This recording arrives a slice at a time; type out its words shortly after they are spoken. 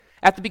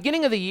At the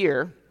beginning of the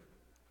year,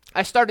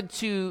 I started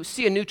to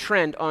see a new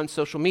trend on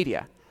social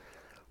media.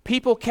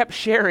 People kept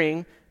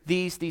sharing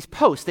these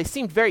posts. They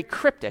seemed very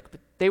cryptic, but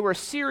they were a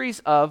series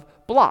of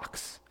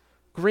blocks,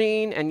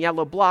 green and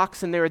yellow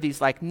blocks, and there were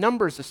these like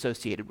numbers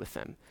associated with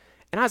them.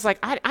 And I was like,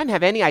 I didn't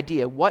have any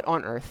idea what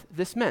on earth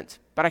this meant.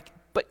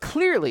 But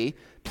clearly,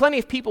 plenty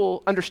of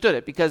people understood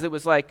it because it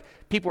was like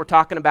people were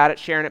talking about it,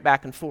 sharing it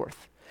back and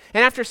forth.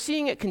 And after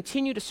seeing it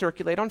continue to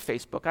circulate on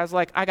Facebook, I was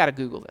like, I got to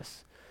Google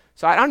this.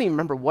 So I don't even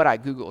remember what I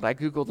Googled. I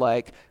Googled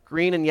like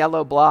green and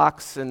yellow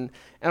blocks, and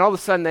all of a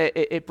sudden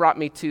it brought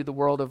me to the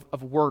world of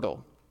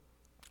Wordle.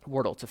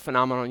 Wordle, it's a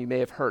phenomenon you may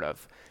have heard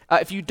of.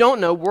 If you don't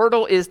know,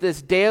 Wordle is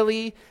this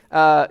daily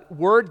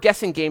word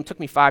guessing game. Took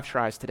me 5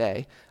 tries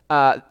today.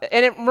 And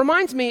it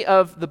reminds me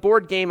of the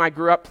board game I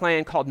grew up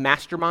playing called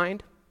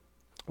Mastermind,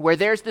 where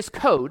there's this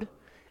code,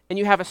 and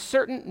you have a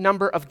certain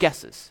number of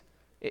guesses.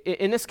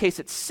 In this case,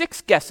 it's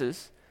 6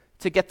 guesses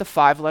to get the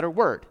 5-letter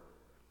word.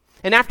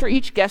 And after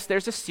each guess,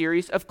 there's a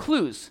series of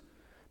clues.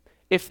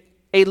 If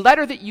a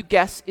letter that you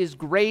guess is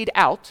grayed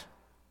out,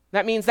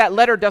 that means that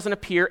letter doesn't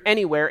appear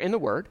anywhere in the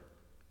word.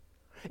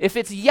 If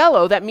it's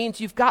yellow, that means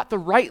you've got the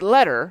right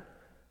letter,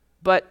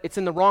 but it's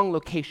in the wrong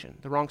location,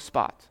 the wrong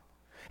spot.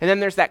 And then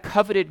there's that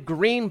coveted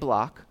green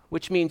block,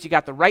 which means you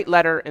got the right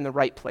letter in the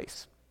right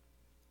place.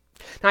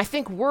 Now, I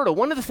think Wordle,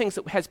 one of the things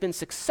that has been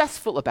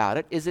successful about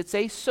it is it's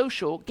a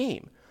social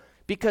game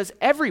because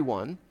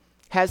everyone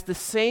has the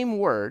same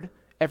word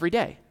every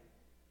day.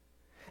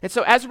 And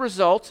so as a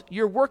result,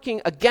 you're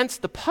working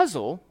against the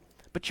puzzle,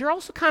 but you're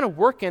also kind of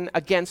working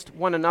against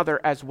one another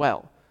as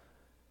well.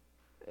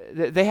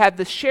 They had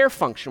the share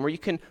function where you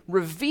can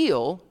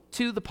reveal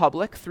to the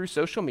public through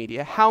social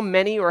media how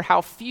many or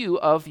how few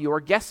of your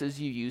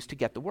guesses you used to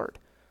get the word.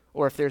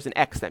 Or if there's an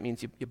X, that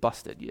means you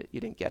busted, you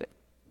didn't get it.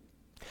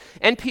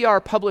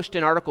 NPR published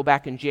an article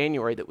back in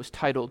January that was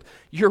titled,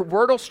 "Your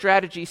Wordle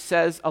Strategy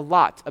Says a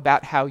Lot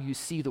About How You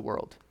See the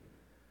World."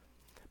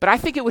 But I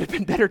think it would have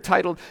been better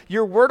titled,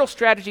 "Your Wordle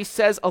Strategy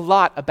Says a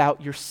Lot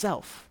About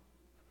Yourself."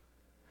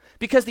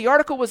 Because the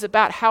article was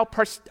about how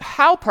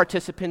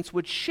participants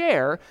would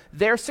share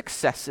their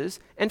successes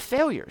and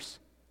failures.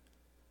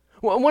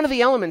 Well, one of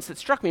the elements that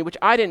struck me, which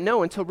I didn't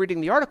know until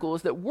reading the article,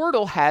 is that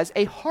Wordle has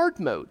a hard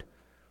mode.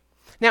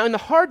 Now, in the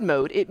hard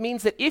mode, it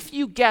means that if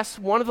you guess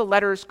one of the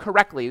letters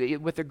correctly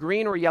with a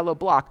green or yellow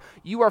block,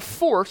 you are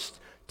forced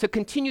to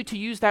continue to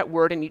use that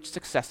word in each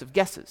successive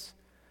guesses.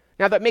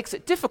 Now, that makes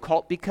it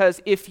difficult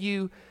because if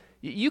you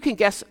can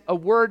guess a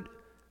word,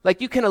 like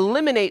you can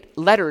eliminate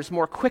letters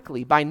more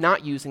quickly by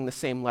not using the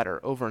same letter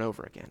over and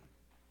over again.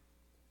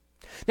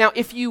 Now,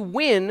 if you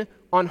win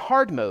on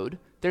hard mode,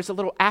 there's a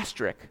little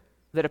asterisk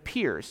that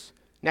appears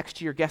next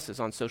to your guesses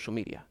on social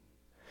media.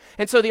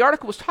 And so the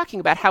article was talking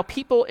about how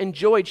people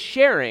enjoyed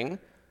sharing,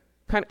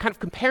 kind of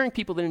comparing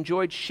people that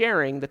enjoyed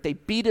sharing that they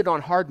beat it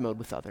on hard mode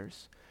with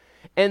others,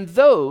 and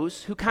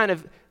those who kind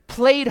of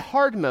played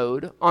hard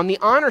mode on the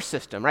honor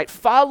system, right,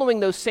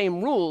 following those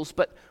same rules,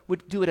 but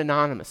would do it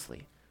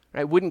anonymously,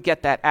 right, wouldn't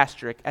get that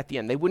asterisk at the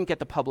end. They wouldn't get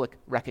the public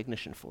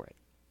recognition for it.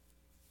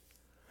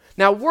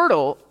 Now,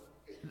 Wordle,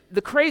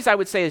 the craze, I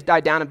would say, has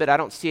died down a bit. I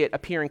don't see it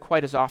appearing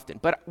quite as often.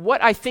 But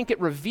what I think it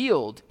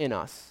revealed in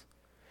us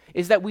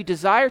is that we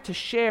desire to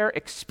share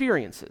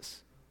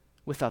experiences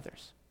with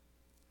others.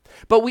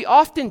 But we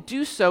often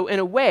do so in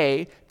a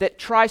way that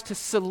tries to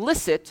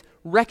solicit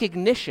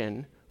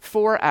recognition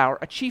for our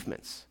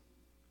achievements.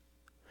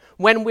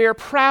 When we're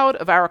proud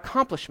of our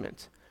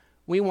accomplishment,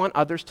 we want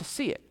others to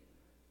see it.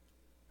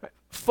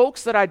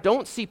 Folks that I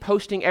don't see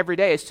posting every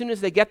day, as soon as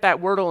they get that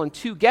Wordle and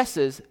 2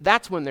 guesses,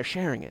 that's when they're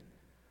sharing it.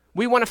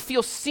 We want to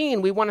feel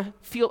seen. We want to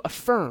feel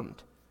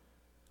affirmed.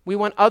 We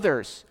want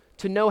others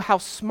to know how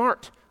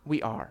smart we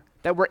are,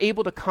 that we're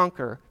able to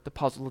conquer the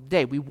puzzle of the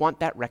day. We want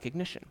that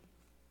recognition.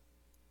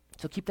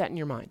 So keep that in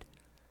your mind.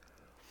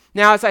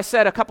 Now, as I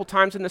said a couple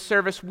times in the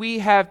service, we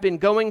have been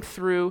going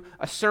through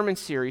a sermon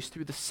series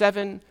through the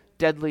 7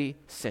 deadly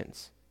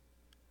sins.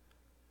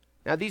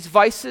 Now, these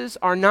vices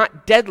are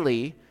not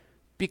deadly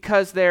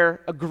because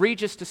they're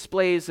egregious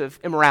displays of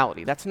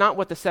immorality. That's not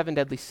what the 7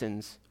 deadly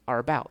sins are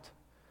about,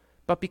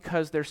 but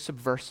because they're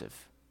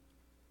subversive.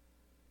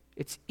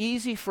 It's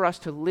easy for us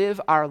to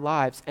live our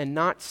lives and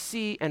not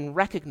see and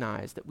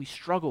recognize that we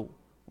struggle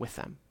with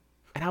them.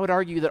 And I would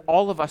argue that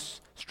all of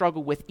us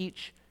struggle with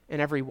each and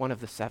every one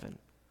of the 7.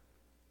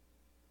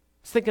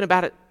 I was thinking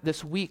about it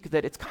this week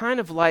that it's kind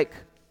of like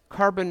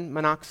carbon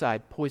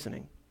monoxide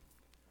poisoning.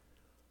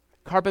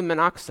 Carbon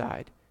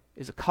monoxide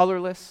is a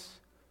colorless,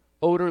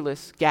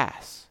 odorless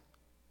gas.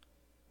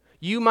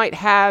 You might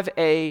have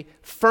a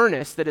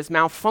furnace that is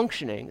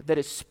malfunctioning, that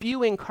is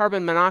spewing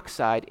carbon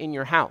monoxide in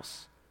your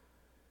house.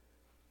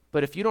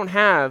 But if you don't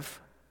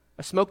have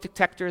a smoke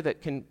detector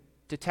that can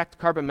detect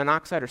carbon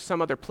monoxide or some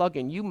other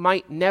plug-in, you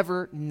might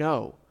never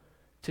know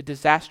to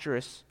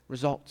disastrous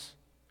results.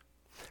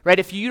 Right?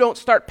 If you don't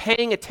start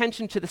paying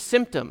attention to the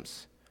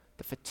symptoms,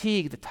 the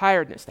fatigue, the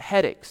tiredness, the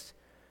headaches,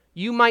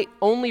 you might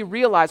only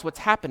realize what's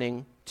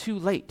happening too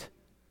late.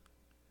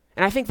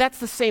 And I think that's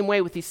the same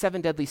way with these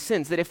 7 deadly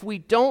sins, that if we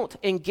don't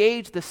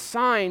engage the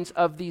signs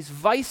of these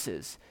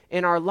vices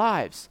in our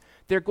lives,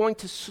 they're going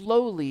to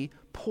slowly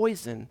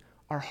poison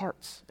our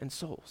hearts and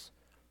souls.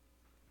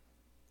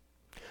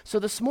 So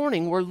this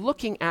morning, we're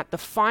looking at the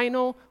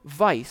final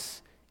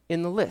vice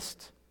in the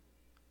list,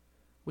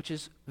 which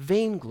is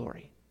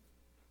vainglory.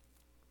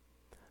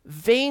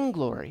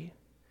 Vainglory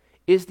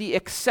is the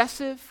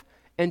excessive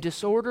and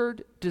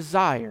disordered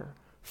desire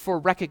for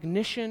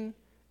recognition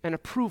and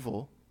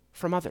approval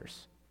from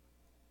others.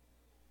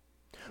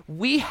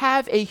 We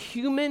have a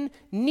human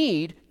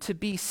need to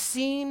be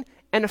seen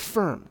and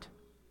affirmed.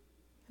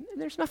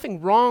 And there's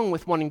nothing wrong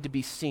with wanting to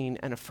be seen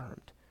and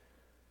affirmed.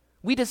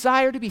 We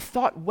desire to be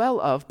thought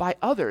well of by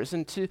others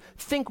and to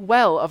think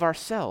well of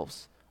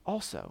ourselves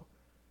also.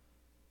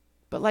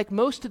 But like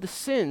most of the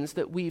sins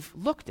that we've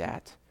looked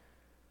at,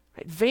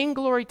 right,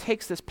 vainglory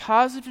takes this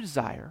positive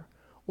desire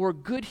or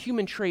good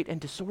human trait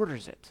and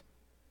disorders it.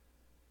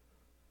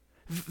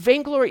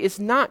 Vainglory is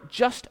not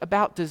just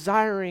about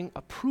desiring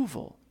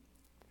approval,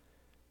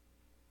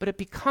 but it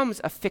becomes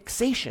a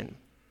fixation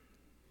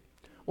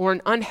or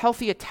an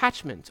unhealthy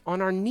attachment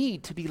on our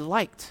need to be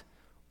liked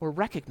or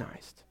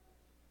recognized.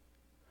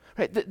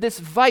 Right, this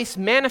vice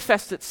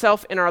manifests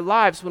itself in our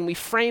lives when we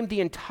frame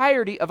the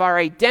entirety of our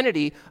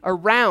identity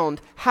around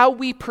how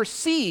we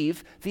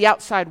perceive the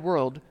outside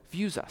world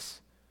views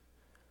us.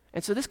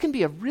 And so this can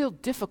be a real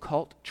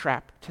difficult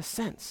trap to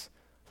sense,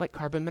 like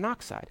carbon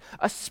monoxide,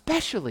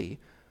 especially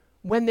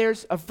when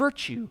there's a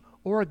virtue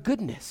or a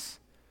goodness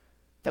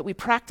that we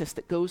practice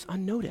that goes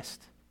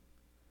unnoticed.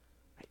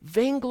 Right?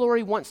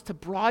 Vainglory wants to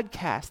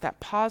broadcast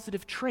that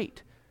positive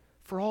trait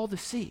for all to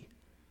see.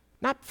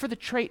 Not for the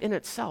trait in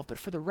itself, but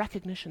for the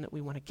recognition that we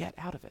want to get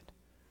out of it.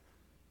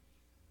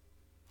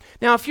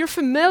 Now, if you're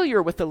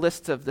familiar with the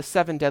lists of the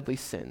 7 deadly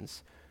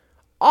sins,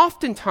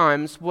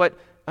 oftentimes what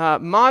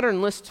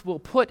modern lists will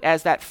put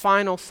as that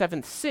final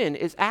 7th sin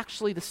is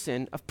actually the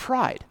sin of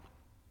pride.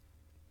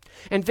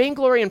 And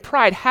vainglory and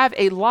pride have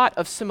a lot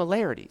of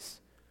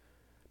similarities,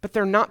 but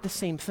they're not the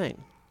same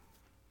thing.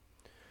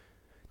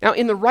 Now,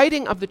 in the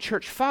writing of the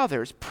church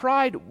fathers,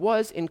 pride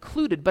was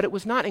included, but it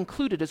was not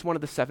included as one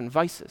of the 7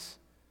 vices.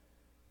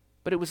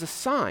 But it was a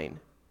sign,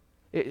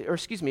 it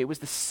was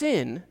the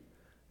sin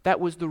that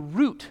was the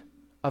root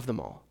of them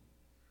all.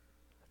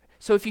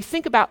 So if you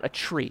think about a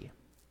tree,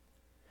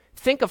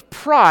 think of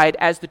pride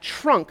as the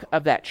trunk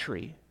of that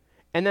tree,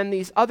 and then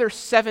these other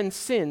 7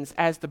 sins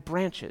as the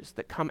branches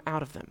that come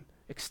out of them,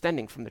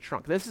 extending from the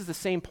trunk. This is the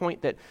same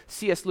point that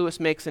C.S.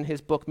 Lewis makes in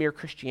his book, Mere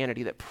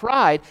Christianity, that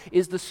pride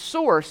is the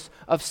source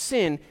of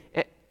sin,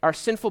 our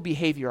sinful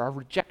behavior, our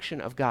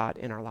rejection of God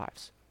in our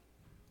lives.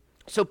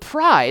 So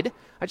pride,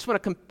 I just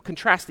want to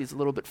contrast these a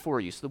little bit for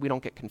you so that we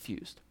don't get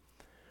confused,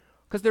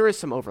 because there is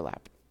some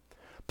overlap.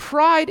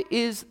 Pride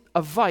is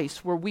a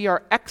vice where we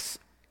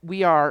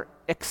are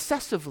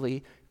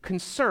excessively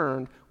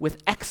concerned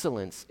with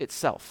excellence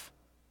itself.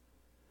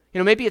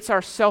 Maybe it's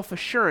our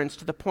self-assurance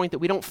to the point that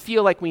we don't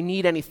feel like we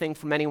need anything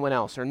from anyone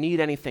else or need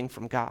anything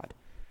from God.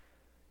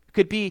 It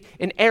could be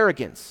an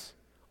arrogance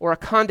or a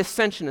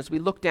condescension as we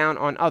look down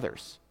on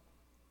others.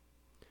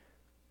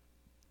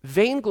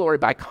 Vainglory,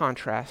 by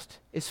contrast,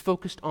 is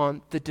focused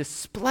on the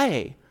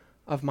display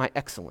of my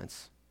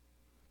excellence.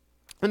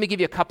 Let me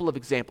give you a couple of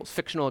examples,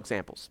 fictional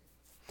examples.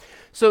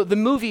 So the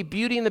movie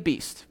Beauty and the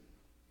Beast,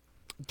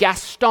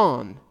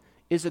 Gaston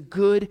is a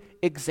good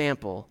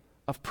example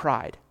of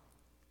pride.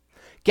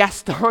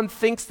 Gaston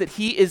thinks that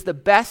he is the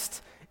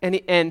best,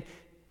 and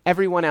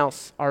everyone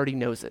else already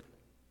knows it.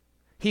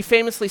 He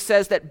famously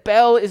says that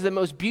Belle is the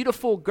most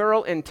beautiful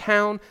girl in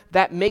town.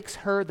 That makes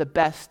her the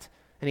best.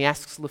 And he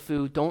asks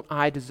LeFou, don't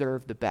I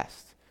deserve the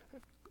best?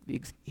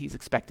 He's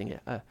expecting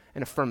an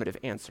affirmative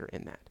answer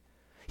in that.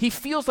 He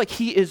feels like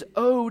he is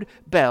owed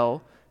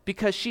Belle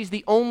because she's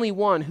the only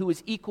one who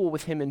is equal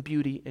with him in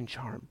beauty and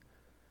charm.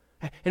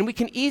 And we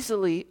can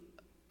easily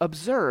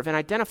observe and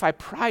identify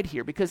pride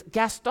here because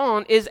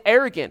Gaston is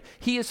arrogant.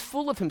 He is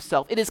full of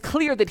himself. It is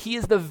clear that he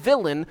is the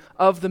villain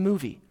of the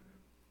movie.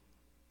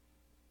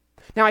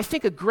 Now, I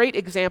think a great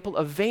example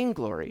of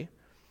vainglory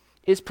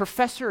is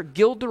Professor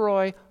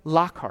Gilderoy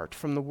Lockhart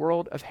from the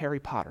world of Harry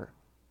Potter.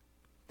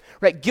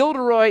 Right,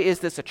 Gilderoy is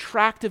this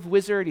attractive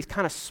wizard. He's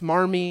kind of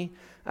smarmy.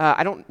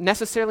 I don't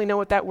necessarily know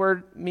what that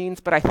word means,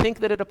 but I think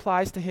that it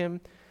applies to him.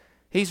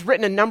 He's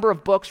written a number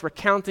of books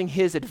recounting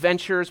his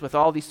adventures with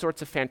all these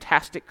sorts of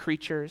fantastic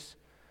creatures.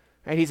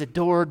 Right, he's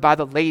adored by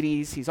the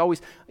ladies. He's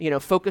always,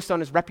 focused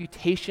on his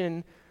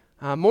reputation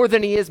more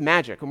than he is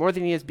magic, or more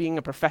than he is being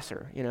a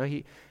professor.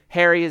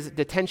 Harry is at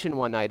detention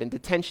one night, and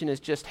detention is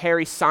just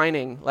Harry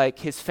signing like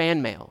his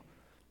fan mail.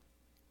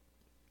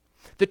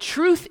 The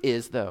truth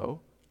is, though,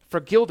 for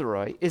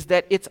Gilderoy, is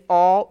that it's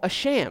all a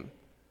sham.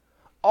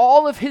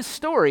 All of his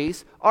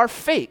stories are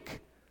fake.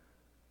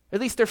 At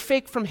least they're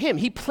fake from him.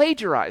 He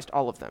plagiarized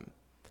all of them.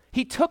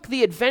 He took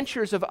the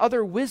adventures of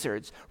other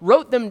wizards,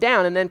 wrote them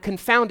down, and then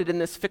confounded in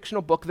this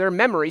fictional book their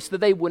memories so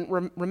that they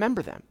wouldn't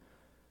remember them.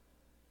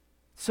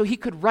 So he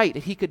could write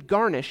and he could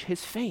garnish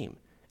his fame,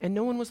 and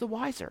no one was the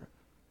wiser.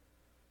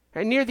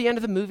 Right? Near the end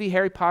of the movie,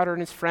 Harry Potter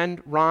and his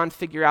friend Ron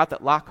figure out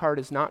that Lockhart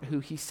is not who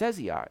he says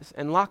he is.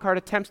 And Lockhart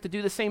attempts to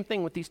do the same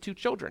thing with these two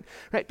children,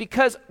 right?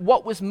 Because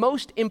what was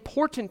most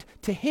important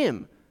to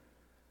him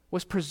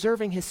was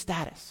preserving his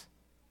status,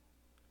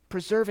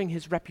 preserving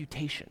his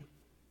reputation.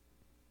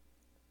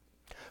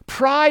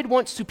 Pride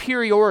wants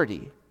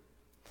superiority.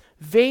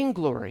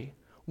 Vainglory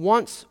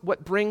wants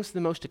what brings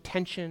the most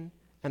attention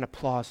and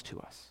applause to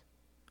us.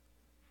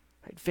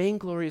 Right?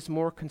 Vainglory is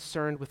more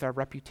concerned with our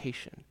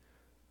reputation,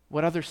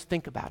 what others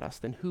think about us,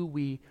 than who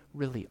we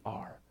really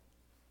are.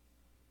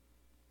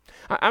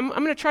 I'm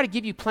going to try to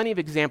give you plenty of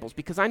examples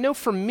because I know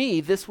for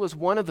me this was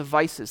one of the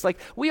vices. Like,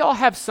 we all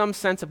have some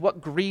sense of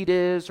what greed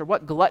is or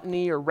what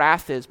gluttony or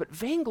wrath is, but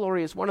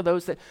vainglory is one of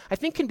those that I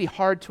think can be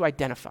hard to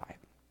identify.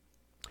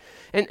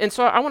 And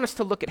so I want us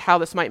to look at how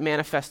this might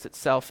manifest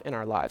itself in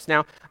our lives.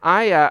 Now,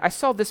 I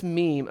saw this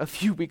meme a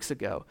few weeks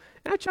ago,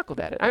 and I chuckled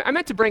at it. I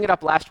meant to bring it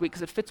up last week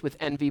because it fits with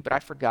envy, but I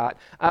forgot.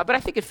 But I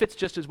think it fits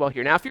just as well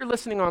here. Now, if you're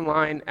listening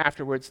online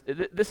afterwards,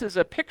 this is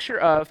a picture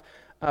of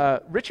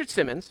Richard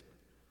Simmons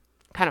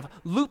kind of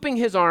looping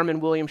his arm in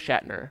William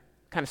Shatner,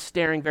 kind of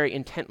staring very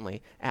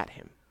intently at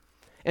him.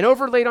 And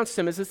overlaid on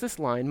Simmons is this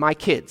line, "My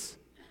kids."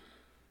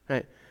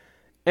 Right?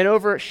 And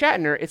over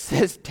Shatner, it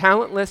says,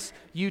 "Talentless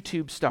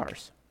YouTube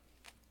stars."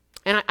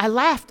 And I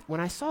laughed when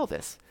I saw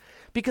this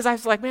because I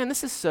was like, man,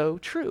 this is so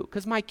true,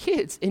 because my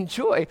kids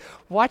enjoy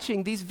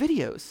watching these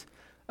videos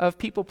of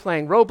people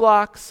playing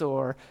Roblox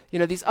or,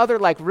 these other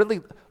like really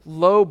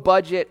low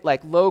budget,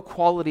 like low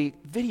quality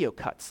video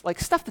cuts, like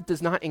stuff that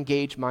does not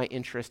engage my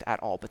interest at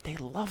all, but they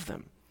love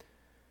them.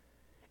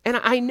 And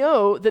I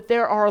know that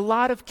there are a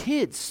lot of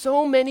kids,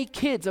 so many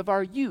kids of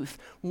our youth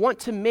want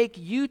to make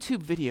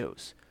YouTube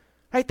videos,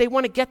 right? They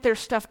want to get their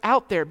stuff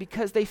out there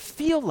because they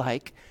feel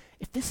like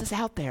if this is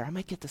out there, I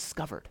might get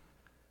discovered.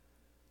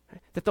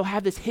 Right? That they'll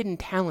have this hidden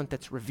talent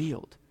that's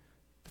revealed.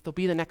 That they'll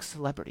be the next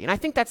celebrity. And I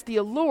think that's the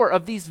allure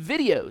of these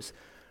videos,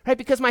 right?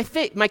 Because my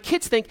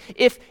kids think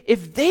if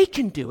they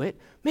can do it,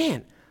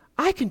 man,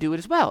 I can do it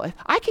as well.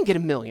 I can get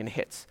 1 million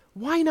hits.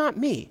 Why not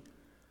me?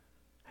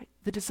 Right?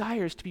 The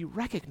desire is to be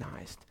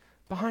recognized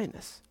behind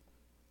this.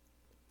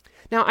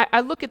 Now, I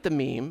look at the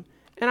meme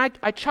and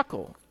I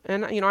chuckle.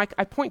 And I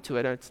point to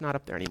it, and it's not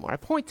up there anymore. I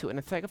point to it and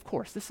it's like, of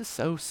course, this is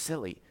so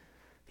silly.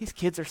 These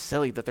kids are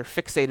silly that they're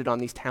fixated on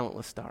these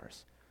talentless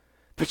stars.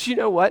 But you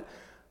know what?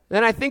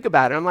 Then I think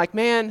about it. I'm like,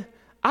 man,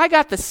 I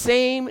got the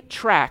same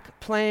track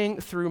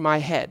playing through my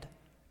head.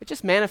 It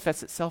just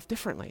manifests itself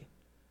differently.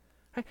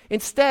 Right?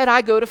 Instead,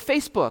 I go to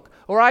Facebook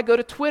or I go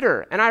to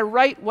Twitter and I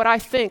write what I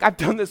think. I've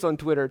done this on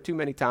Twitter too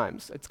many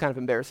times. It's kind of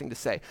embarrassing to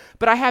say.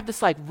 But I have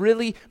this like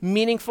really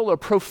meaningful or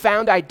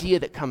profound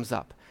idea that comes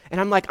up. And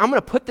I'm like, I'm going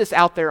to put this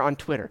out there on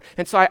Twitter.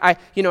 And so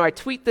I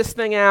tweet this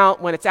thing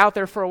out. When it's out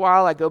there for a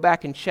while, I go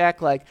back and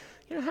check, like,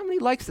 how many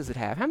likes does it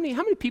have? How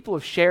many people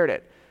have shared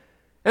it?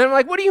 And I'm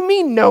like, what do you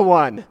mean no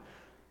one?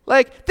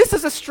 Like, this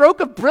is a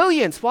stroke of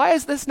brilliance. Why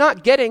is this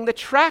not getting the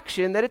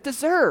traction that it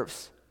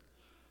deserves?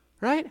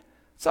 Right?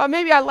 So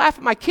maybe I laugh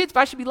at my kids, but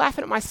I should be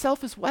laughing at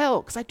myself as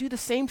well, because I do the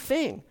same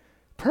thing.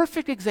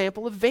 Perfect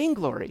example of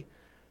vainglory.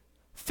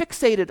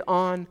 Fixated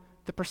on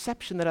the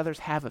perception that others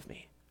have of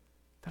me.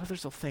 That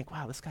others will think,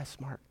 wow, this guy's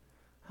smart.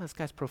 Wow, this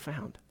guy's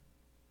profound.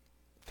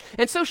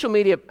 And social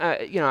media,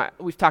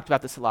 we've talked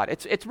about this a lot.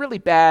 It's really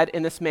bad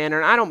in this manner,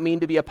 and I don't mean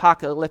to be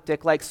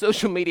apocalyptic. Like,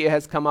 social media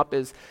has come up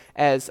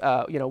as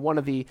one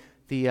of the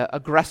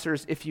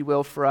aggressors, if you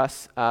will, for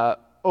us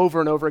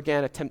over and over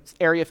again,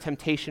 area of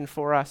temptation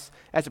for us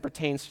as it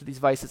pertains to these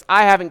vices.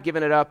 I haven't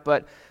given it up,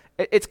 but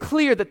it's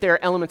clear that there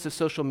are elements of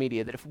social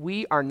media that if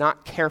we are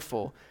not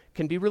careful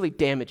can be really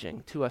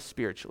damaging to us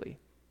spiritually.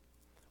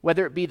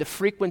 Whether it be the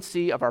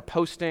frequency of our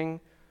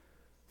posting,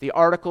 the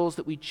articles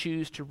that we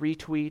choose to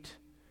retweet,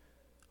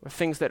 or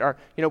things that are,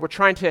 we're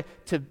trying to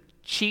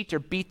cheat or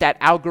beat that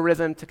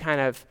algorithm to kind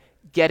of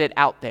get it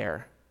out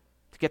there,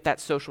 to get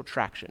that social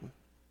traction.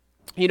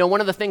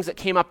 One of the things that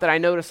came up that I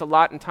notice a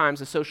lot in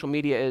times of social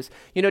media is,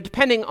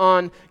 depending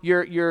on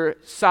your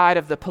side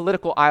of the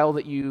political aisle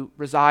that you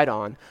reside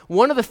on,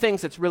 one of the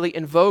things that's really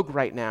in vogue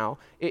right now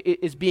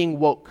is being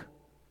woke.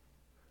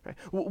 Right?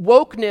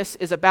 Wokeness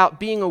is about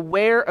being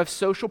aware of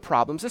social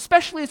problems,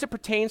 especially as it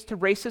pertains to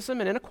racism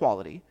and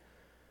inequality.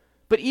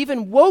 But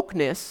even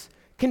wokeness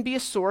can be a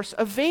source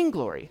of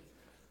vainglory.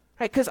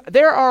 Right? Because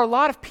there are a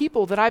lot of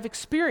people that I've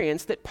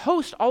experienced that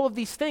post all of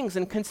these things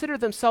and consider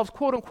themselves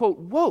quote unquote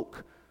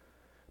woke.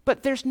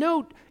 But there's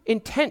no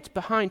intent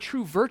behind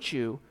true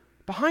virtue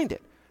behind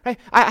it. Right?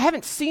 I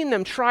haven't seen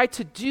them try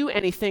to do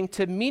anything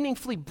to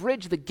meaningfully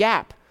bridge the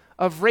gap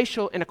of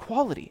racial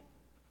inequality.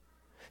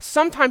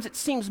 Sometimes it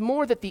seems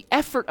more that the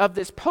effort of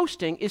this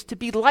posting is to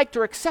be liked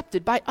or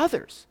accepted by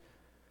others.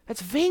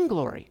 That's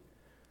vainglory.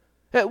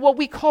 What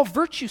we call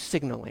virtue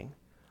signaling,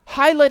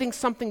 highlighting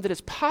something that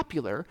is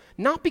popular,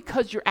 not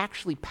because you're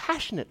actually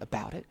passionate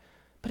about it,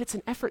 but it's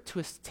an effort to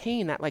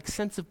attain that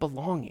sense of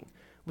belonging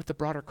with the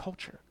broader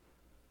culture.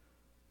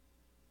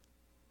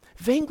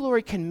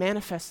 Vainglory can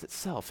manifest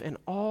itself in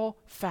all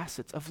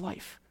facets of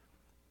life.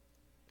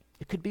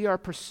 It could be our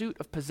pursuit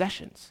of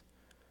possessions.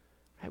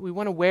 Right? We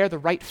want to wear the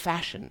right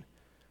fashion.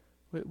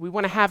 We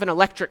want to have an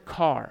electric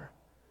car.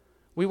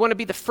 We want to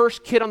be the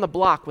first kid on the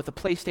block with a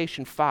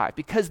PlayStation 5,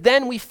 because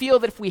then we feel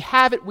that if we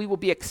have it, we will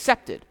be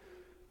accepted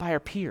by our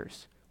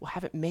peers. We'll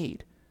have it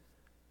made.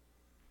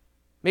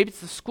 Maybe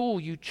it's the school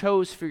you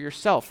chose for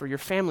yourself or your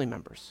family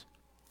members.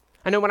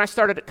 I know when I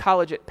started at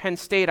college at Penn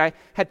State, I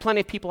had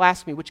plenty of people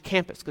ask me which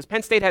campus, because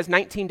Penn State has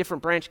 19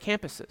 different branch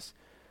campuses.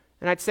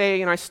 And I'd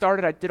say,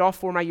 I did all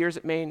 4 of my years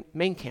at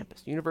main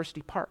campus,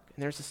 University Park.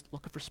 And there's this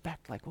look of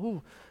respect, like,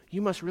 oh,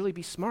 you must really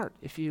be smart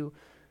if you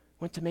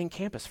went to main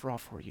campus for all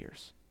 4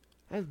 years.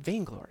 That's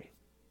vainglory.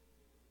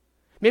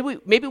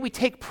 Maybe we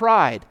take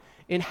pride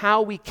in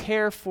how we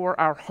care for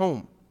our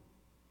home.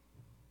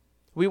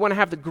 We want to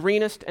have the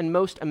greenest and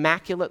most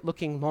immaculate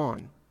looking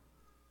lawn.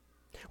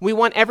 We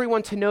want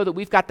everyone to know that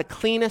we've got the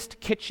cleanest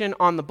kitchen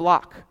on the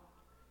block.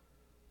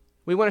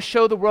 We want to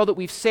show the world that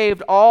we've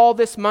saved all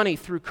this money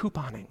through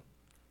couponing.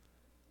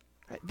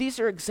 These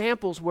are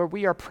examples where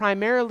we are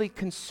primarily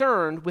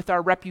concerned with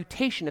our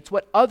reputation. It's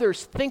what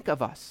others think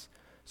of us.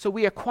 So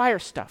we acquire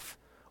stuff,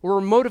 or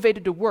we're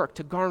motivated to work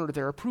to garner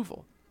their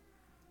approval.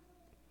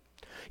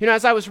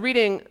 As I was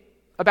reading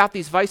about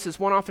these vices,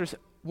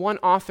 one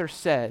author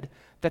said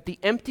that the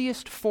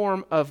emptiest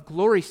form of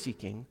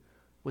glory-seeking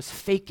was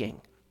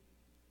faking.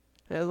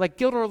 Like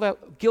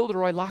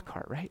Gilderoy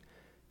Lockhart, right?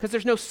 Because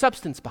there's no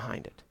substance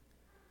behind it.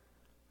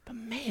 But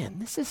man,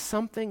 this is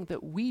something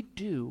that we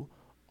do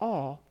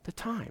all the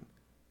time.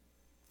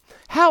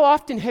 How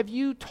often have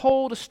you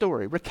told a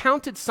story,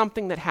 recounted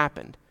something that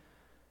happened,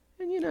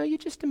 and you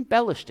just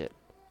embellished it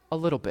a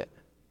little bit?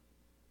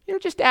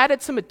 Just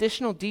added some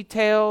additional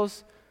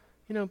details,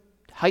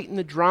 heighten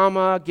the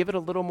drama, give it a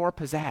little more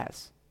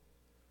pizzazz.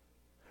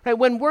 Right?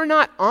 When we're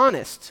not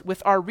honest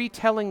with our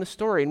retelling the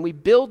story and we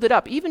build it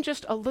up even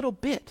just a little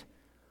bit,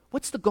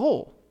 what's the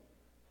goal?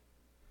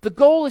 The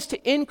goal is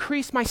to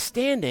increase my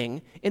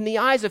standing in the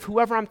eyes of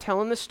whoever I'm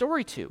telling the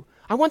story to.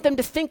 I want them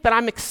to think that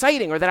I'm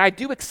exciting or that I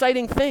do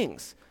exciting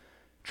things,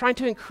 trying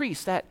to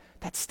increase that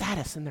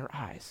status in their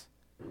eyes.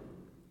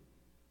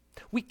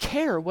 We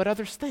care what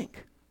others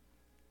think.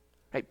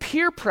 Right?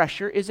 Peer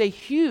pressure is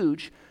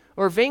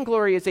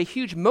vainglory is a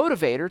huge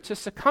motivator to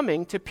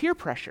succumbing to peer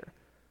pressure.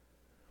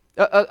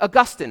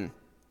 Augustine,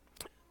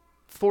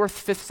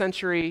 4th, 5th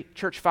century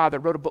church father,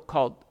 wrote a book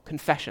called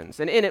Confessions.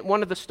 And in it,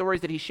 one of the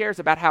stories that he shares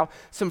about how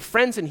some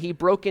friends and he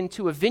broke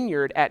into a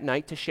vineyard at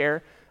night to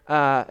share,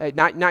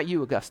 not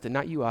you, Augustine,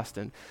 not you,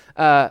 Austin,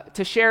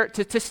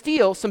 to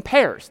steal some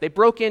pears. They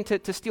broke in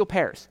to steal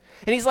pears.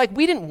 And he's like,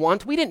 we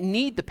didn't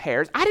need the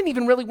pears. I didn't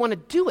even really want to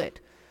do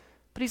it.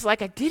 But he's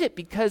like, I did it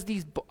because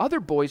these other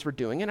boys were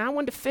doing it, and I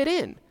wanted to fit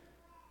in.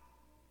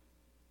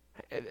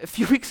 A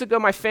few weeks ago,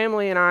 my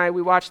family and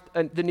we watched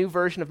the new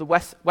version of the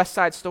West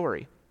Side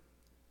Story.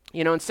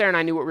 And Sarah and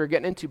I knew what we were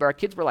getting into, but our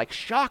kids were like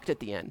shocked at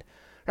the end,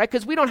 right?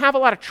 Because we don't have a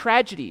lot of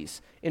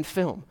tragedies in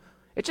film.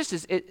 It just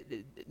is,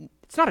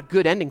 it's not a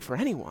good ending for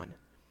anyone.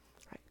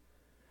 Right?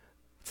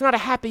 It's not a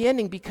happy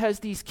ending because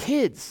these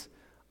kids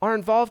are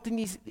involved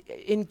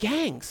in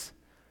gangs,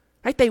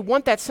 right? They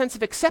want that sense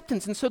of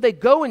acceptance, and so they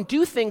go and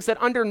do things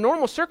that under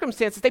normal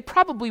circumstances they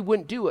probably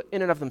wouldn't do it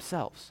in and of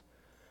themselves.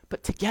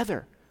 But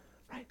together,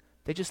 right?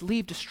 They just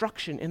leave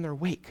destruction in their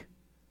wake,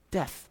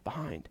 death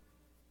behind.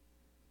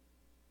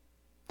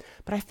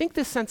 But I think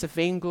this sense of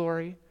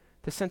vainglory,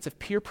 the sense of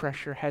peer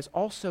pressure, has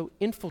also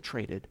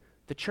infiltrated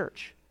the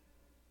church.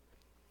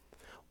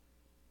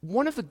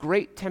 One of the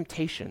great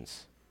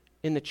temptations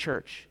in the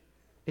church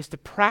is to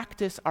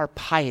practice our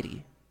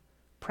piety,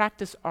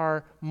 practice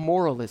our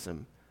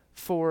moralism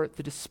for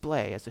the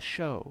display as a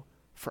show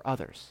for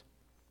others.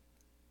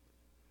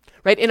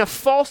 Right? In a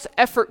false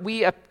effort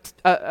we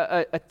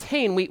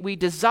attain, we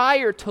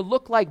desire to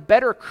look like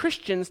better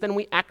Christians than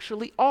we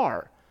actually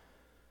are.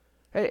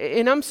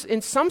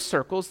 In some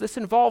circles, this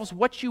involves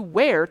what you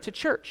wear to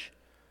church.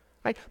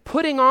 Right?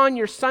 Putting on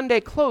your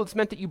Sunday clothes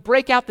meant that you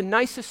break out the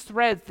nicest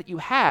threads that you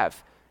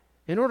have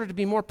in order to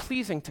be more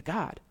pleasing to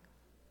God.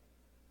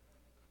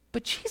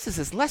 But Jesus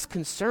is less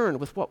concerned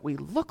with what we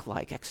look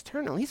like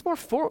externally. He's more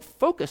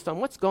focused on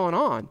what's going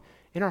on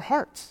in our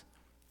hearts.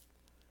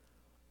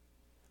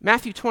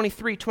 Matthew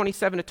 23,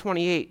 27 to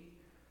 28,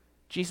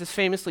 Jesus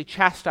famously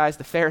chastised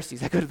the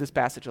Pharisees. I go to this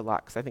passage a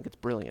lot because I think it's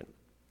brilliant.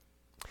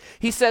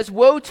 He says,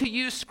 "Woe to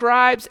you,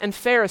 scribes and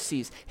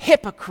Pharisees,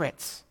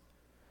 hypocrites!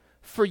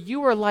 For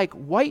you are like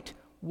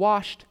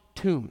whitewashed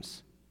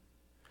tombs,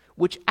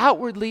 which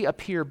outwardly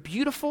appear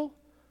beautiful,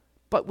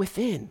 but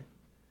within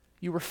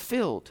you are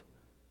filled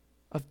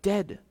of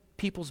dead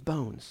people's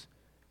bones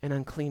and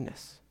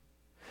uncleanness.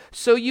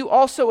 So you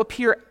also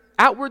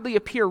outwardly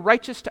appear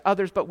righteous to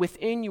others, but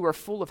within you are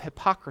full of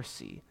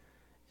hypocrisy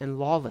and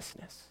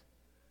lawlessness."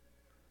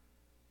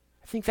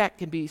 I think that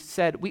can be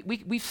said.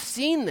 We've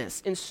seen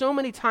this in so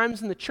many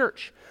times in the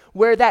church,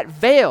 where that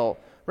veil,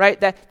 right,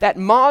 that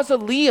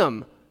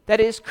mausoleum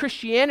that is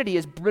Christianity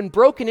has been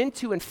broken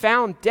into and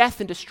found death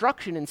and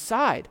destruction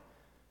inside.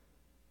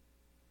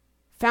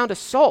 Found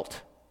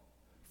assault,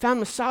 found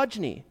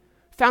misogyny,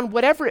 found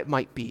whatever it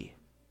might be.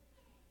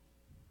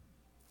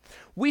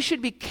 We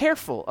should be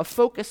careful of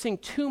focusing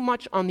too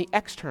much on the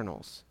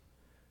externals,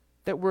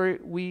 that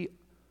we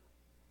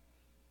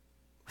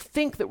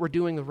think that we're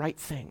doing the right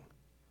thing,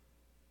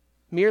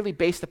 merely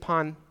based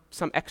upon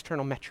some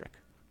external metric.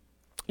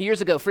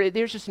 Years ago,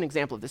 there's just an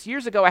example of this.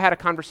 Years ago, I had a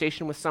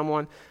conversation with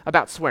someone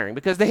about swearing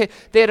because they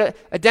had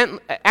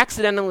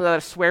accidentally let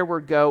a swear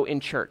word go in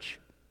church.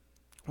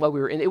 Well,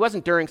 it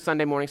wasn't during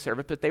Sunday morning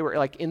service, but they were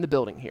like in the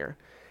building here.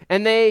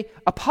 And they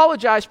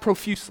apologized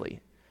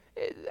profusely.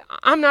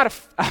 I'm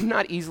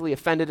not easily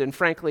offended, and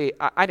frankly,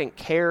 I didn't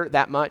care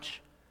that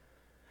much.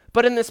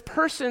 But in this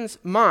person's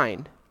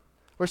mind,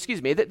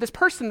 this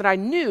person that I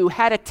knew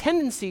had a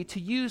tendency to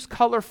use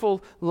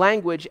colorful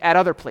language at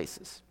other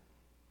places.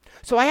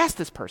 So I asked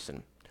this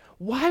person,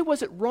 why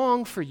was it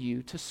wrong for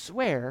you to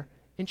swear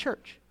in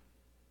church?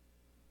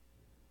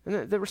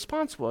 And the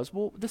response was,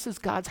 well, this is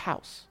God's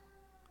house.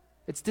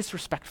 It's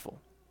disrespectful.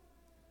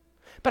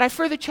 But I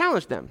further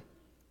challenged them.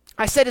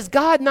 I said, is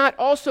God not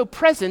also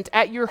present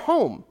at your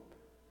home,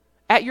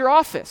 at your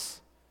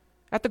office,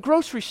 at the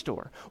grocery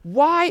store?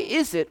 Why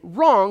is it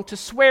wrong to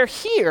swear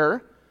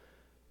here,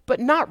 but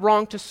not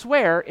wrong to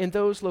swear in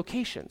those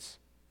locations?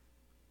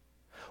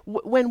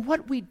 When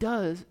what we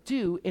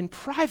do in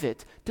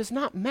private does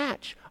not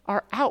match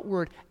our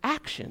outward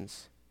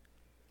actions,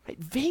 right?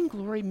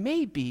 Vainglory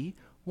may be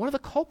one of the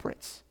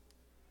culprits.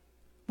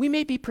 We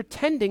may be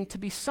pretending to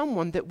be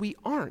someone that we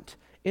aren't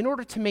in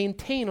order to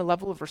maintain a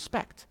level of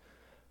respect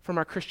from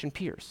our Christian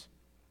peers.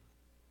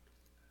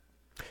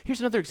 Here's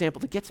another example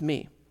that gets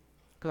me,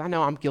 because I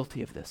know I'm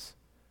guilty of this.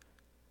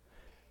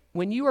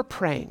 When you are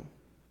praying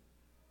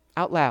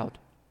out loud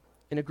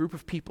in a group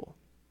of people,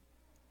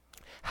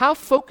 how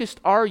focused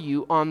are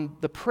you on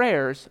the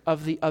prayers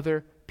of the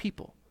other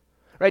people?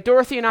 Right,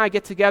 Dorothy and I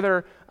get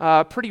together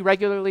pretty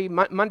regularly,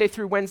 Monday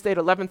through Wednesday at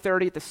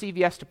 11:30 at the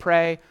CVS to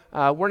pray.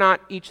 We're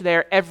not each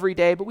there every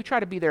day, but we try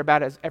to be there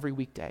about as every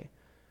weekday.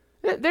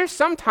 There's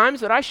some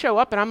times that I show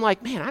up and I'm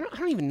like, man, I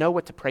don't even know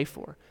what to pray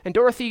for. And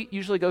Dorothy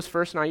usually goes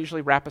first, and I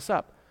usually wrap us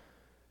up.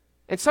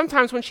 And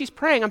sometimes when she's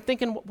praying, I'm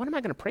thinking, what am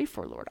I going to pray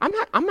for, Lord?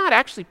 I'm not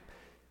actually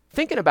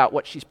thinking about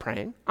what she's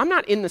praying. I'm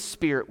not in the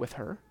spirit with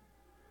her.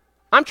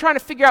 I'm trying to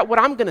figure out what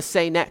I'm going to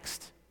say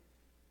next.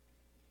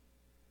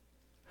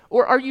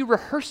 Or are you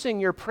rehearsing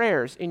your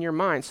prayers in your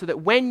mind so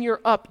that when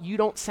you're up, you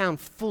don't sound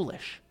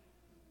foolish?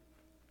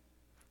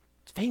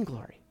 It's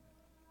vainglory.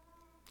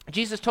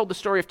 Jesus told the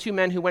story of two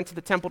men who went to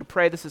the temple to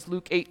pray. This is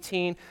Luke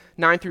 18,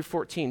 9 through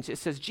 14. It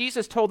says,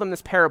 Jesus told them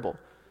this parable.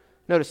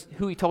 Notice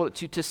who he told it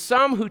to. To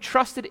some who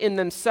trusted in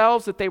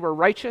themselves that they were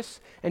righteous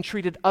and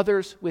treated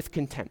others with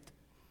contempt.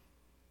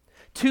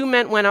 Two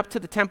men went up to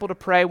the temple to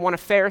pray, one a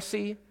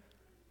Pharisee.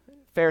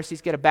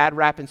 Pharisees get a bad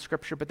rap in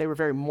Scripture, but they were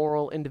very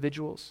moral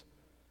individuals.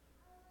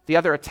 The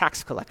other a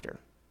tax collector.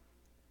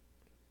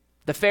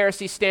 The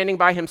Pharisee, standing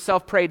by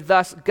himself, prayed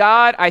thus,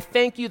 God, I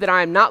thank you that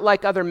I am not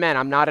like other men.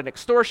 I'm not an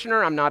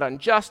extortioner, I'm not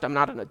unjust, I'm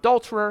not an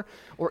adulterer,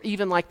 or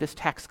even like this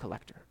tax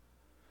collector.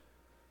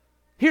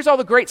 Here's all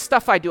the great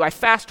stuff I do. I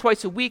fast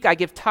twice a week. I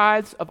give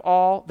tithes of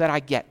all that I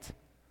get.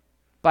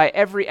 By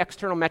every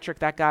external metric,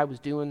 that guy was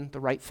doing the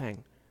right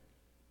thing.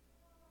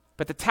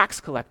 But the tax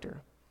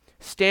collector,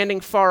 standing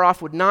far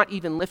off, would not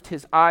even lift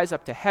his eyes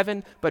up to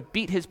heaven, but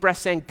beat his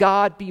breast, saying,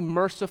 God, be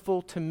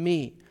merciful to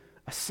me,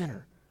 a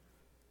sinner.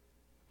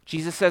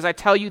 Jesus says, I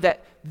tell you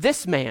that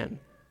this man,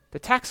 the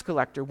tax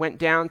collector, went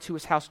down to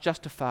his house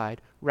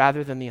justified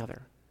rather than the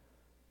other.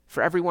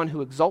 For everyone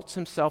who exalts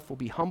himself will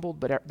be humbled,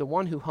 but the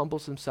one who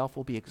humbles himself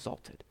will be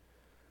exalted.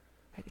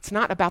 It's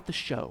not about the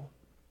show.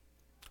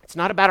 It's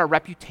not about our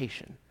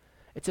reputation.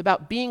 It's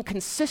about being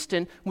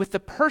consistent with the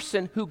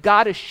person who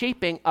God is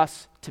shaping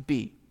us to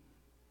be.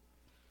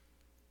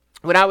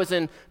 When I was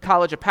in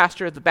college, a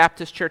pastor of the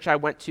Baptist church I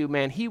went to,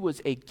 man, he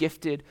was a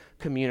gifted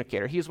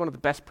communicator. He was one of the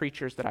best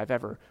preachers that I've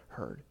ever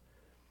heard.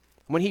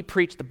 When he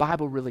preached, the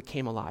Bible really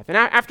came alive. And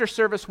after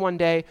service one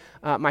day,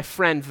 my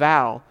friend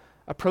Val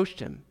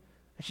approached him.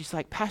 And she's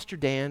like, Pastor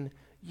Dan,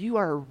 you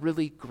are a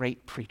really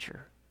great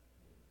preacher.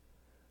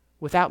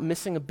 Without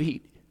missing a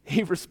beat,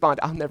 he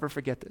responded, I'll never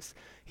forget this.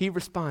 He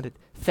responded,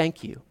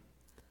 thank you.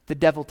 The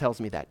devil tells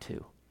me that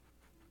too.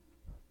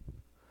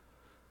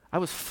 I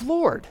was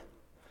floored.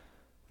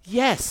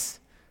 Yes,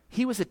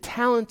 he was a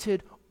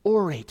talented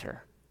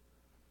orator.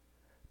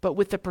 But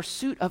with the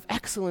pursuit of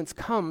excellence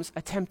comes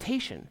a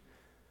temptation.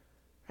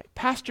 Right?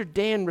 Pastor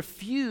Dan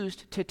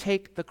refused to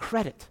take the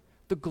credit,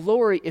 the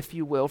glory, if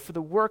you will, for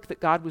the work that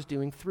God was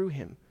doing through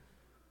him.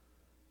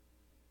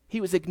 He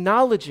was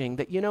acknowledging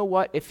that, you know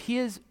what, if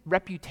his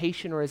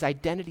reputation or his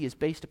identity is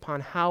based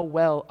upon how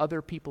well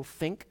other people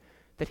think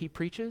that he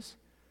preaches,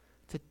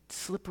 it's a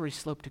slippery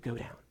slope to go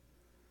down.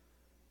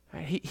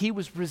 Right? He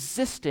was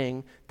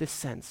resisting this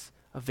sense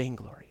of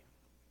vainglory.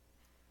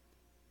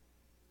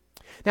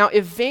 Now,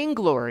 if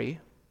vainglory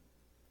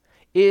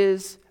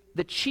is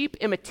the cheap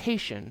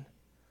imitation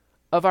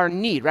of our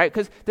need, right?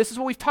 Because this is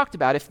what we've talked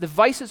about. If the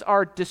vices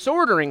are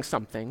disordering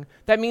something,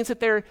 that means that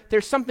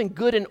there's something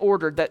good in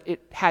order that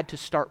it had to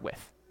start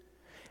with.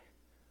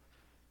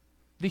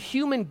 The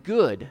human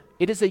good,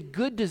 it is a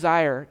good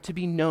desire to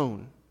be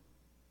known,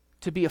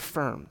 to be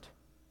affirmed.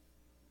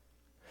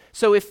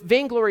 So if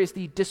vainglory is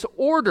the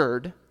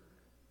disordered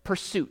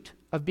pursuit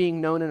of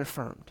being known and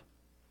affirmed,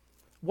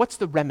 what's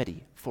the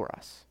remedy for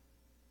us?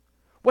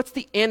 What's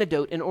the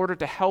antidote in order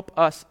to help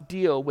us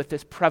deal with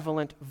this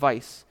prevalent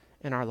vice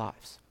in our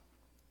lives?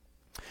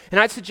 And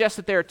I'd suggest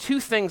that there are two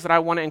things that I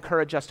want to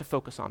encourage us to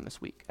focus on this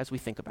week as we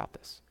think about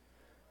this.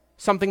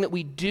 Something that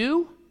we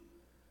do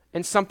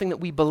and something that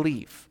we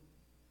believe.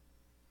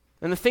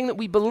 And the thing that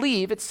we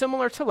believe, it's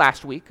similar to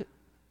last week,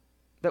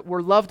 that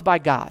we're loved by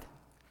God.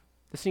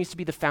 This needs to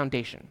be the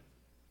foundation.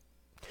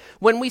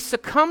 When we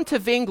succumb to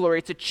vainglory,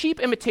 it's a cheap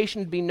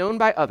imitation to be known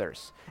by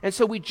others. And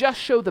so we just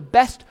show the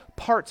best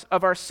parts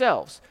of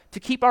ourselves to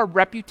keep our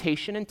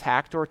reputation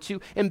intact or to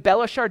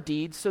embellish our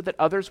deeds so that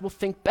others will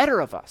think better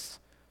of us.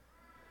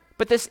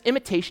 But this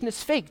imitation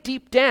is fake.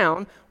 Deep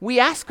down, we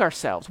ask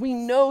ourselves, we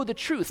know the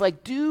truth.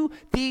 Like, do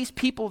these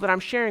people that I'm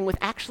sharing with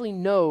actually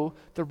know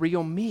the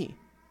real me?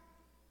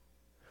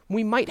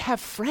 We might have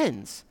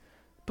friends,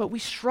 but we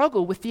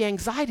struggle with the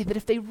anxiety that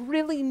if they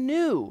really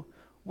knew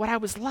what I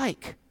was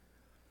like,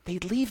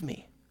 they'd leave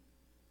me.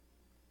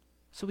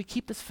 So we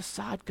keep this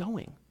facade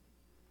going.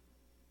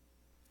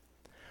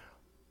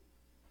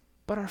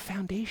 But our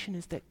foundation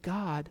is that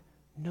God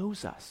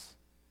knows us.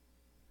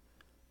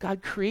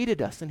 God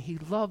created us and he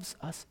loves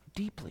us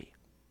deeply.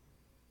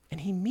 And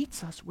he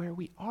meets us where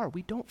we are.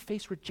 We don't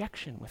face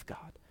rejection with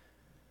God.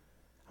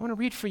 I want to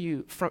read for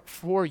you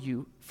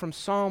from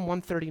Psalm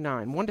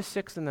 139,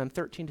 1-6 and then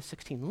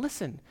 13-16.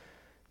 Listen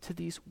to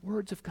these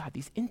words of God,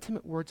 these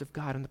intimate words of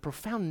God and the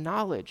profound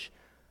knowledge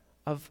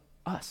of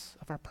us,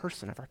 of our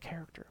person, of our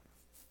character.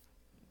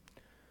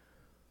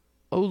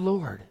 O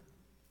Lord,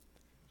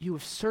 you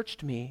have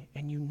searched me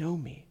and you know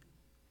me.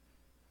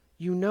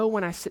 You know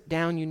when I sit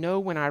down, you know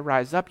when I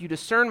rise up. You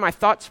discern my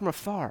thoughts from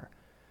afar.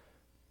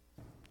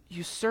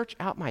 You search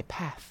out my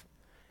path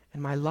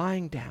and my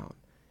lying down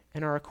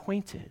and are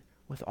acquainted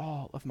with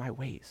all of my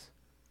ways.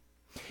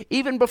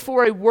 Even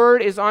before a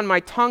word is on my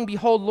tongue,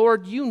 behold,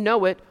 Lord, you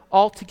know it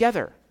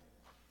altogether.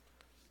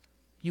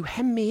 You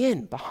hem me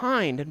in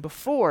behind and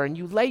before, and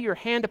you lay your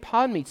hand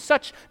upon me.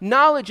 Such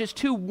knowledge is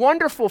too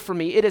wonderful for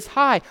me. It is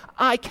high.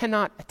 I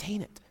cannot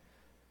attain it.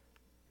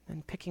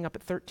 And picking up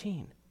at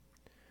 13.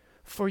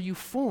 For you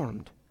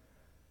formed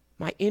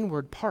my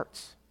inward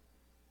parts.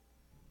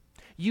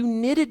 You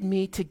knitted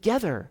me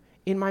together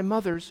in my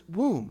mother's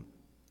womb.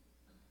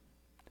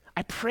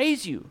 I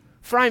praise you,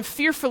 for I am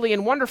fearfully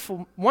and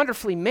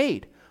wonderfully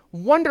made.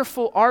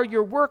 Wonderful are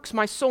your works.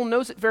 My soul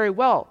knows it very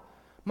well.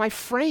 My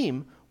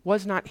frame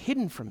was not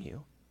hidden from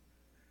you.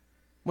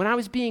 When I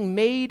was being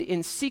made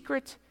in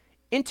secret,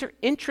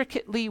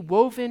 intricately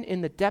woven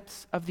in the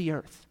depths of the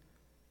earth,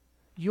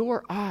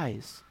 your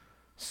eyes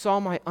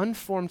saw my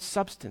unformed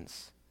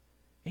substance.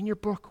 In your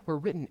book were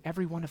written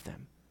every one of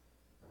them,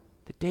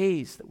 the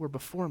days that were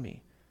before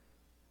me,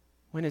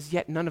 when as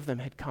yet none of them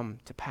had come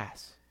to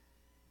pass.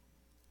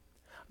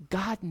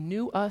 God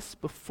knew us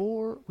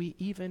before we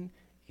even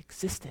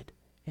existed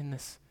in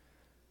this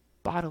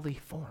bodily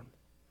form.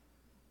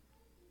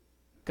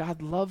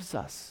 God loves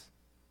us.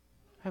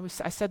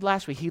 I said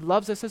last week, he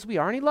loves us as we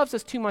are, and he loves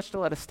us too much to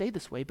let us stay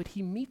this way, but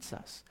he meets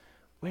us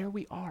where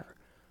we are,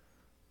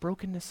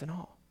 brokenness and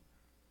all.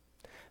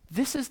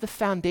 This is the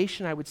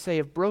foundation, I would say,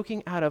 of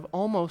breaking out of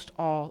almost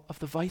all of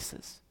the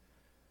vices.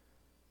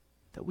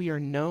 That we are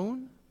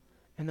known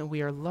and that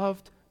we are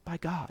loved by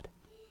God.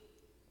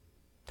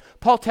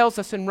 Paul tells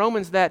us in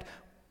Romans that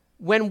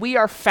when we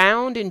are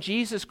found in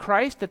Jesus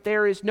Christ, that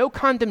there is no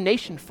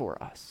condemnation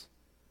for us.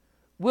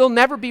 We'll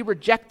never be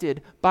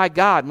rejected by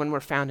God when we're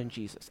found in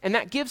Jesus. And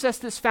that gives us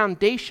this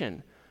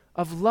foundation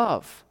of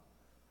love,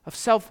 of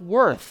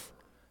self-worth,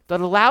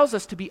 that allows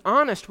us to be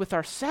honest with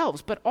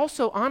ourselves, but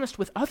also honest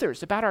with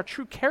others about our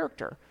true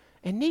character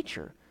and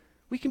nature.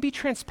 We can be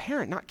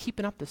transparent, not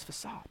keeping up this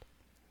facade.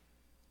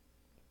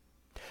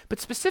 But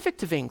specific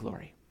to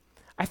vainglory,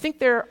 I think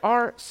there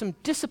are some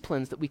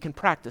disciplines that we can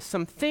practice,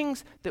 some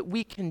things that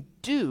we can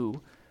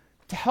do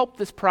to help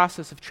this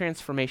process of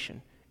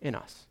transformation in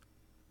us.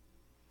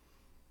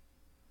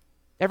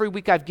 Every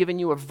week I've given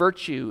you a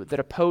virtue that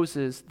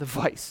opposes the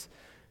vice.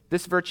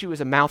 This virtue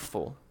is a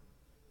mouthful.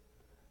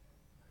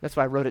 That's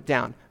why I wrote it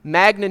down.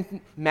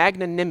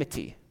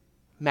 Magnanimity.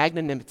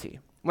 Magnanimity.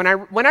 When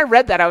I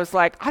read that, I was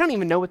like, I don't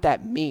even know what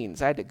that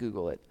means. I had to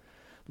Google it.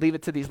 Leave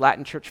it to these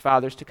Latin church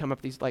fathers to come up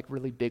with these like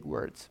really big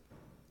words.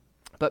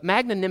 But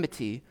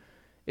magnanimity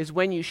is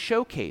when you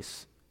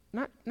showcase,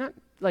 not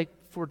like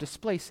for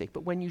display's sake,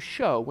 but when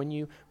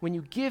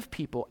you give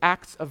people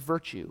acts of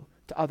virtue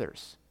to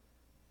others.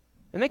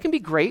 And they can be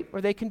great or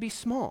they can be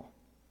small.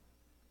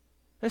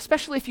 And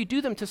especially if you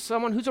do them to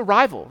someone who's a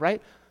rival,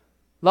 right?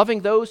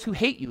 Loving those who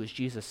hate you, as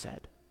Jesus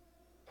said.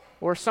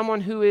 Or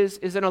someone who is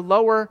in a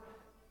lower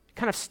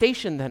kind of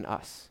station than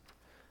us.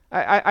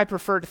 I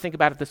prefer to think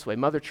about it this way.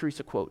 Mother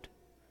Teresa quote,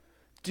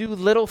 do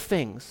little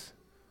things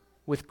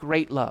with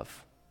great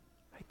love.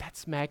 Right?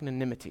 That's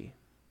magnanimity.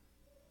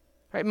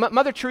 Right?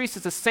 Mother Teresa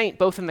is a saint,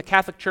 both in the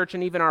Catholic Church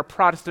and even our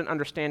Protestant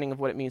understanding of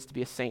what it means to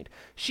be a saint.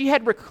 She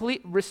had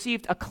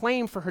received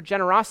acclaim for her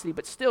generosity,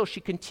 but still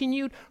she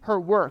continued her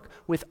work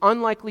with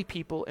unlikely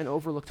people in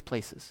overlooked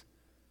places.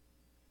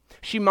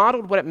 She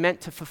modeled what it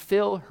meant to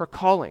fulfill her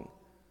calling.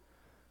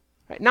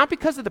 Right? Not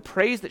because of the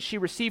praise that she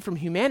received from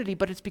humanity,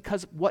 but it's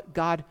because of what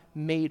God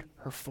made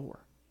her for.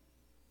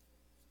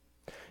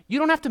 You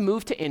don't have to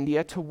move to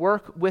India to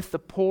work with the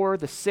poor,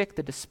 the sick,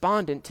 the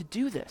despondent to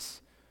do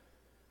this.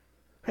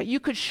 Right? You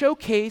could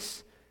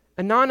showcase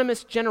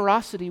anonymous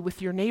generosity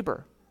with your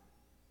neighbor,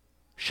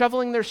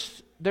 shoveling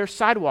their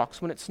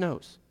sidewalks when it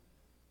snows.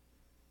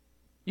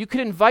 You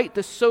could invite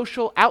the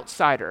social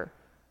outsider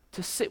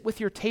to sit with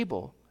your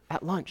table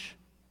at lunch.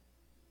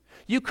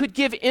 You could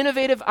give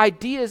innovative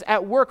ideas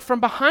at work from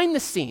behind the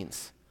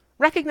scenes,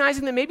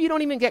 recognizing that maybe you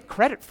don't even get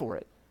credit for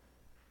it.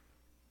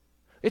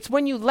 It's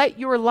when you let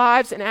your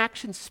lives and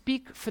actions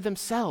speak for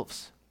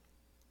themselves.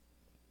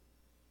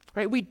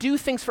 Right? We do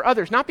things for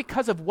others, not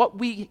because of what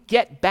we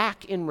get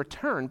back in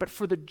return, but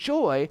for the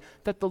joy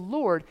that the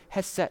Lord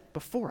has set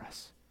before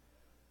us.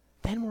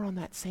 Then we're on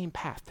that same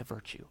path to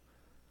virtue.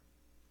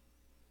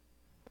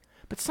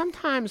 But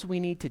sometimes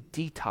we need to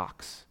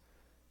detox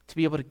to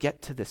be able to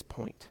get to this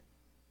point.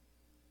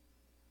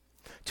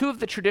 Two of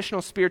the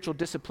traditional spiritual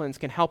disciplines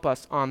can help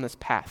us on this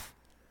path: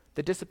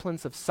 the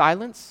disciplines of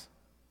silence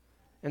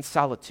and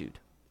solitude.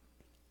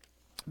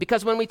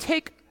 Because when we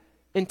take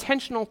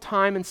intentional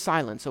time and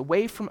silence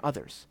away from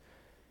others,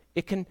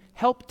 it can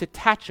help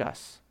detach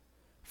us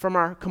from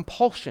our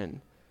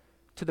compulsion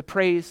to the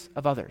praise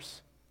of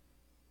others.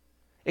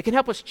 It can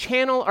help us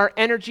channel our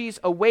energies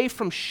away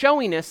from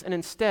showiness and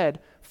instead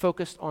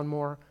focus on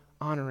more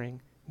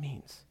honoring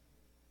means.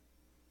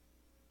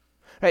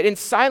 Right? In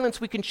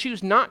silence, we can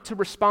choose not to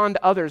respond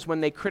to others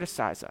when they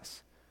criticize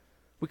us.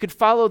 We could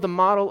follow the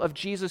model of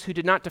Jesus, who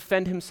did not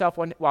defend himself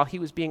while he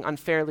was being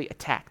unfairly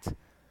attacked.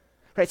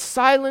 Right?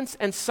 Silence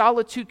and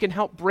solitude can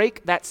help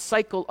break that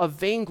cycle of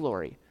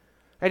vainglory.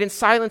 Right? In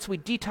silence, we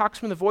detox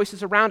from the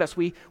voices around us.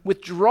 We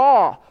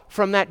withdraw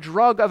from that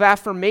drug of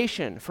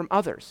affirmation from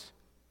others.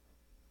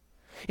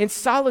 In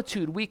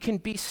solitude, we can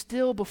be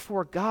still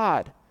before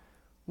God.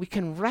 We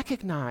can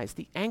recognize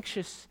the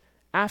anxious,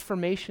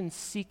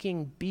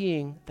 affirmation-seeking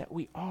being that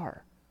we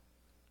are.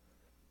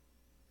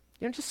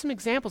 Just some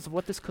examples of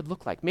what this could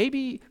look like.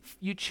 Maybe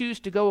you choose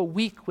to go a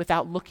week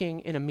without looking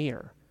in a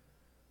mirror.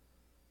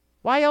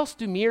 Why else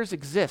do mirrors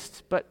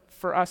exist? But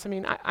for us,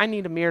 I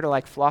need a mirror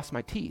to floss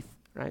my teeth,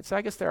 right? So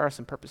I guess there are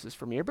some purposes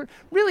for mirror. But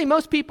really,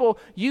 most people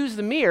use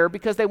the mirror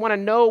because they want to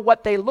know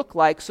what they look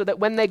like so that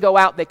when they go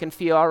out, they can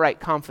feel, all right,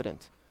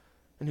 confident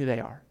in who they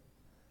are.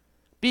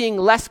 Being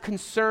less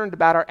concerned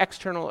about our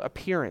external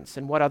appearance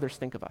and what others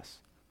think of us.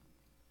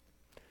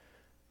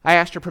 I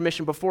asked her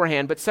permission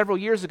beforehand, but several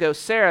years ago,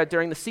 Sarah,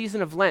 during the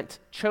season of Lent,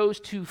 chose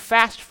to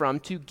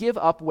give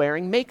up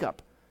wearing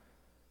makeup.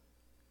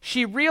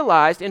 She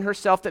realized in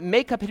herself that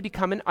makeup had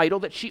become an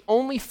idol, that she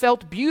only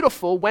felt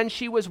beautiful when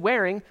she was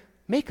wearing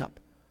makeup.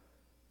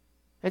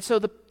 And so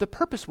the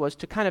purpose was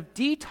to kind of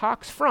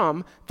detox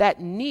from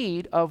that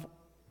need of,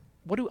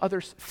 what do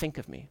others think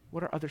of me?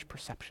 What are others'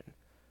 perception?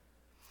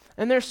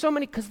 And there's so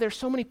many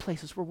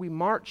places where we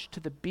march to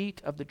the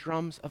beat of the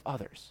drums of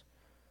others.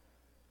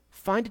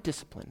 Find a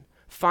discipline,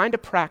 find a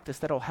practice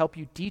that will help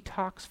you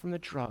detox from the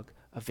drug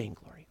of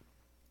vainglory.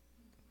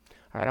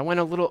 All right, I went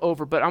a little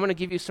over, but I'm going to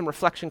give you some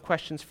reflection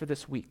questions for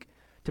this week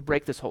to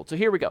break this hold. So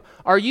here we go.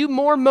 Are you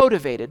more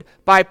motivated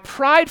by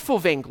prideful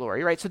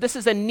vainglory, right? So this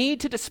is a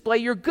need to display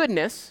your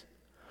goodness,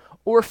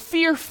 or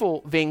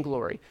fearful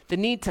vainglory, the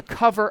need to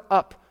cover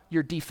up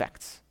your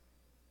defects?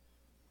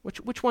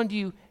 Which one do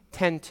you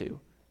tend to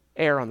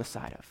err on the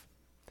side of?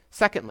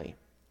 Secondly,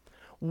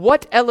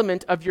 what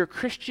element of your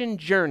Christian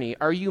journey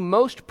are you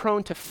most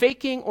prone to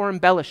faking or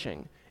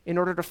embellishing in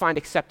order to find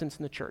acceptance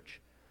in the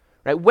church?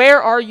 Right?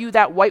 Where are you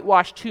that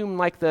whitewashed tomb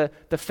like the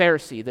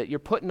Pharisee, that you're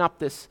putting up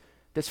this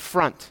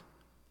front,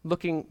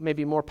 looking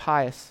maybe more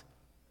pious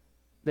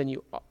than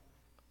you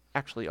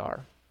actually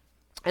are?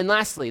 And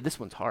lastly, this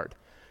one's hard.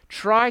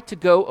 Try to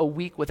go a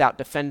week without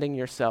defending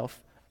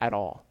yourself at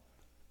all.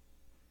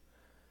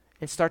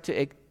 And start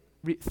to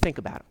think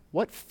about it.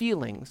 What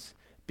feelings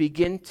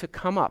begin to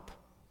come up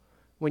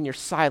when you're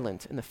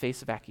silent in the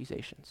face of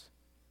accusations?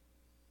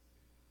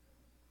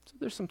 So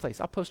there's some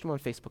place. I'll post them on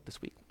Facebook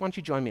this week. Why don't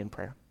you join me in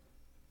prayer?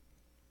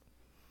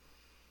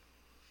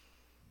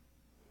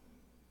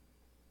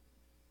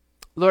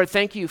 Lord,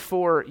 thank you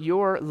for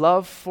your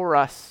love for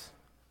us.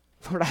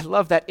 Lord, I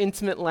love that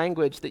intimate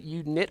language that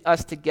you knit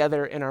us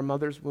together in our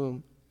mother's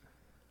womb.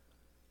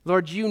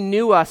 Lord, you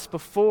knew us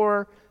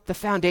before the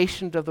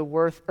foundation of the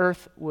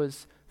earth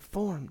was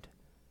formed,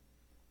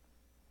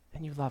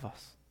 and you love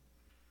us.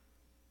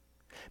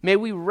 May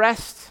we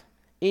rest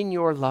in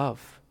your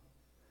love,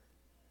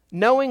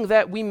 knowing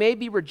that we may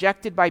be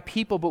rejected by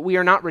people, but we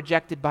are not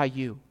rejected by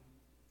you.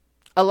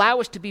 Allow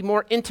us to be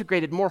more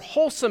integrated, more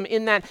wholesome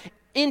in that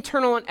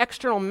internal and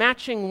external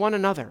matching one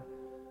another,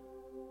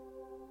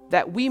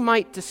 that we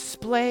might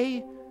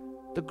display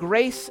the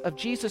grace of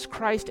Jesus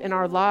Christ in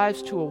our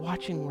lives to a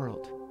watching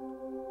world.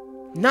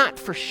 Not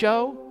for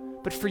show,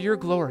 but for your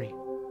glory.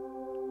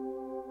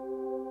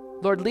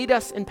 Lord, lead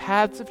us in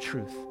paths of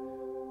truth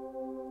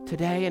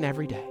today and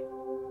every day.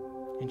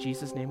 In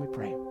Jesus' name we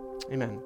pray. Amen.